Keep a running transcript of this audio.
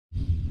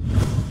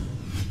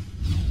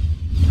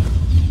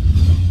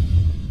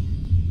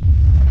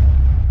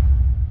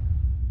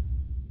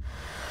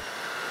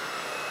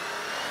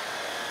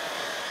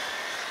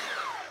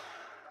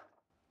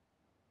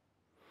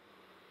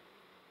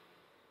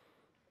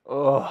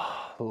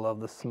Oh,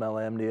 love the smell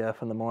of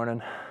MDF in the morning.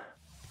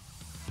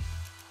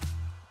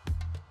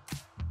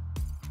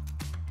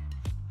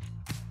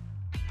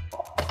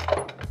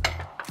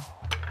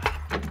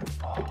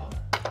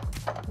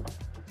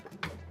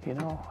 You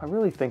know, I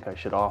really think I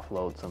should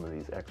offload some of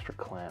these extra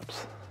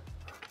clamps.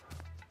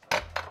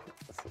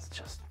 This is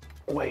just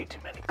way too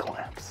many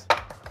clamps.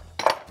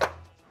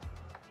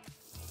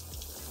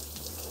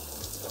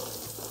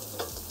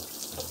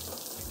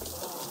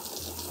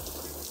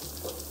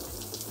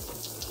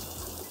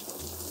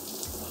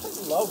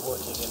 I love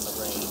working in the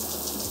rain.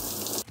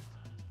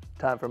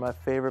 Time for my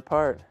favorite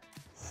part,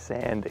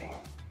 sanding.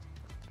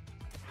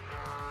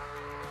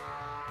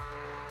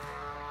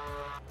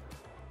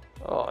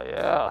 Oh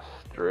yeah,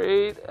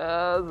 straight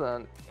as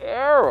an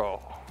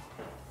arrow.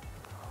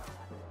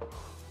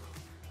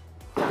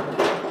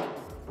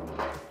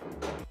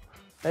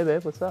 Hey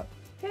babe, what's up?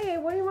 Hey,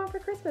 what do you want for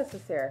Christmas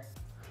this year?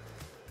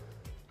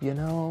 You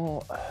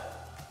know, I've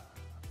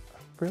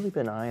really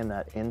been eyeing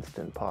that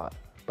Instant Pot,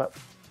 but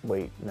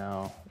wait,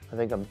 no, I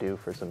think I'm due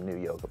for some new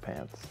yoga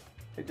pants.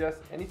 Hey Jess,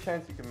 any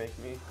chance you can make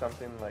me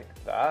something like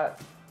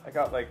that? I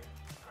got like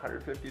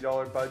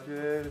 $150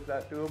 budget, is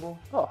that doable?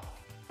 Oh,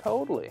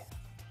 totally.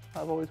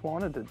 I've always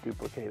wanted to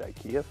duplicate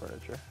IKEA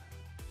furniture.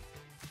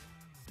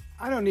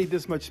 I don't need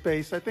this much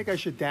space. I think I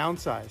should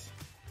downsize.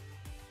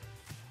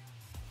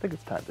 I think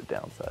it's time to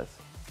downsize.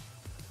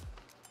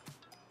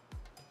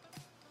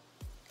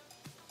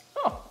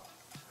 Oh,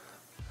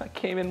 I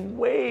came in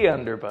way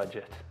under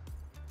budget.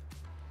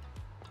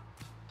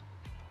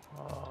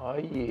 Oh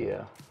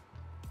yeah.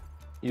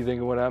 You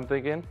thinking what I'm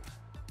thinking?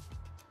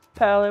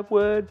 Pallet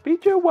wood,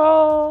 feature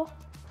wall. All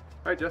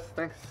right Jess,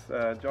 thanks.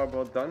 Job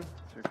well done.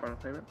 It's your final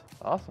payment.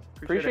 Awesome.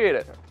 Appreciate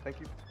it. Yeah,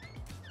 thank you.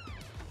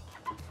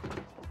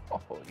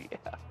 Oh yeah.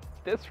 At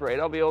this rate,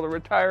 I'll be able to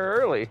retire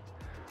early.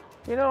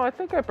 You know, I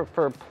think I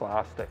prefer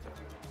plastic.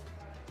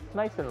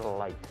 Nice and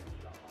light.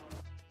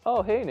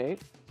 Oh, hey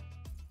Nate.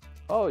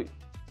 Oh,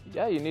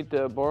 yeah, you need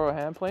to borrow a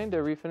hand plane to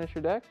refinish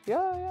your deck?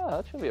 Yeah,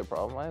 that shouldn't be a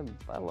problem.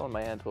 I loan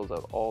my hand tools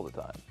out all the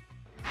time.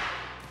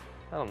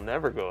 That'll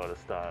never go out of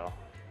style.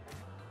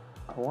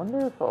 I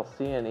wonder if I'll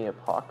see any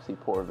epoxy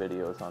pour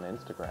videos on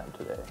Instagram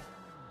today.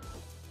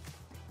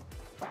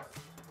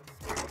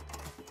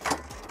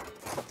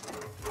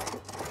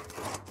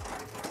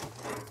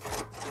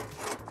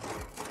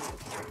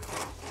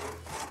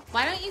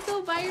 Why don't you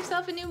go buy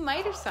yourself a new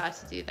miter saw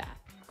to do that?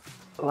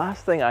 The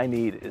last thing I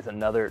need is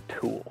another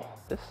tool.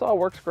 This saw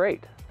works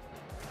great.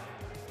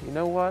 You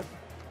know what?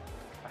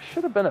 I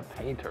should have been a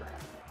painter.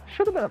 I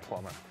should have been a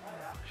plumber.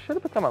 I should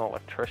have become an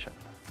electrician.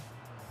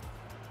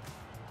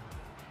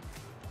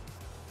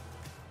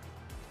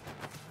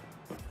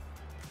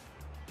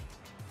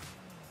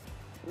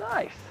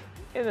 Nice.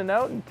 In and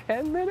out in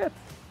 10 minutes.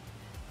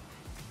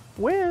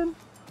 Win.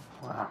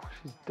 Wow,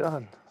 she's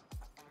done.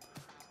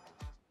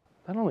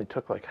 That only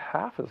took like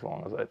half as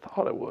long as I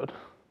thought it would.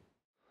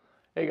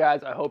 Hey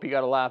guys, I hope you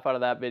got a laugh out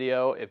of that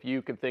video. If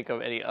you can think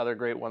of any other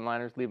great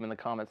one-liners, leave them in the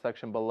comment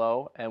section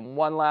below. And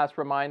one last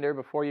reminder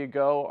before you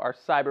go, our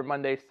Cyber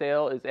Monday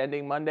sale is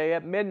ending Monday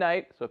at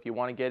midnight. So if you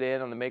want to get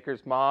in on the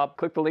Makers Mob,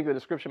 click the link in the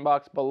description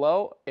box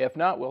below. If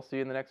not, we'll see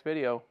you in the next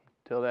video.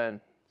 Till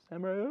then,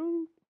 samurai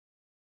out.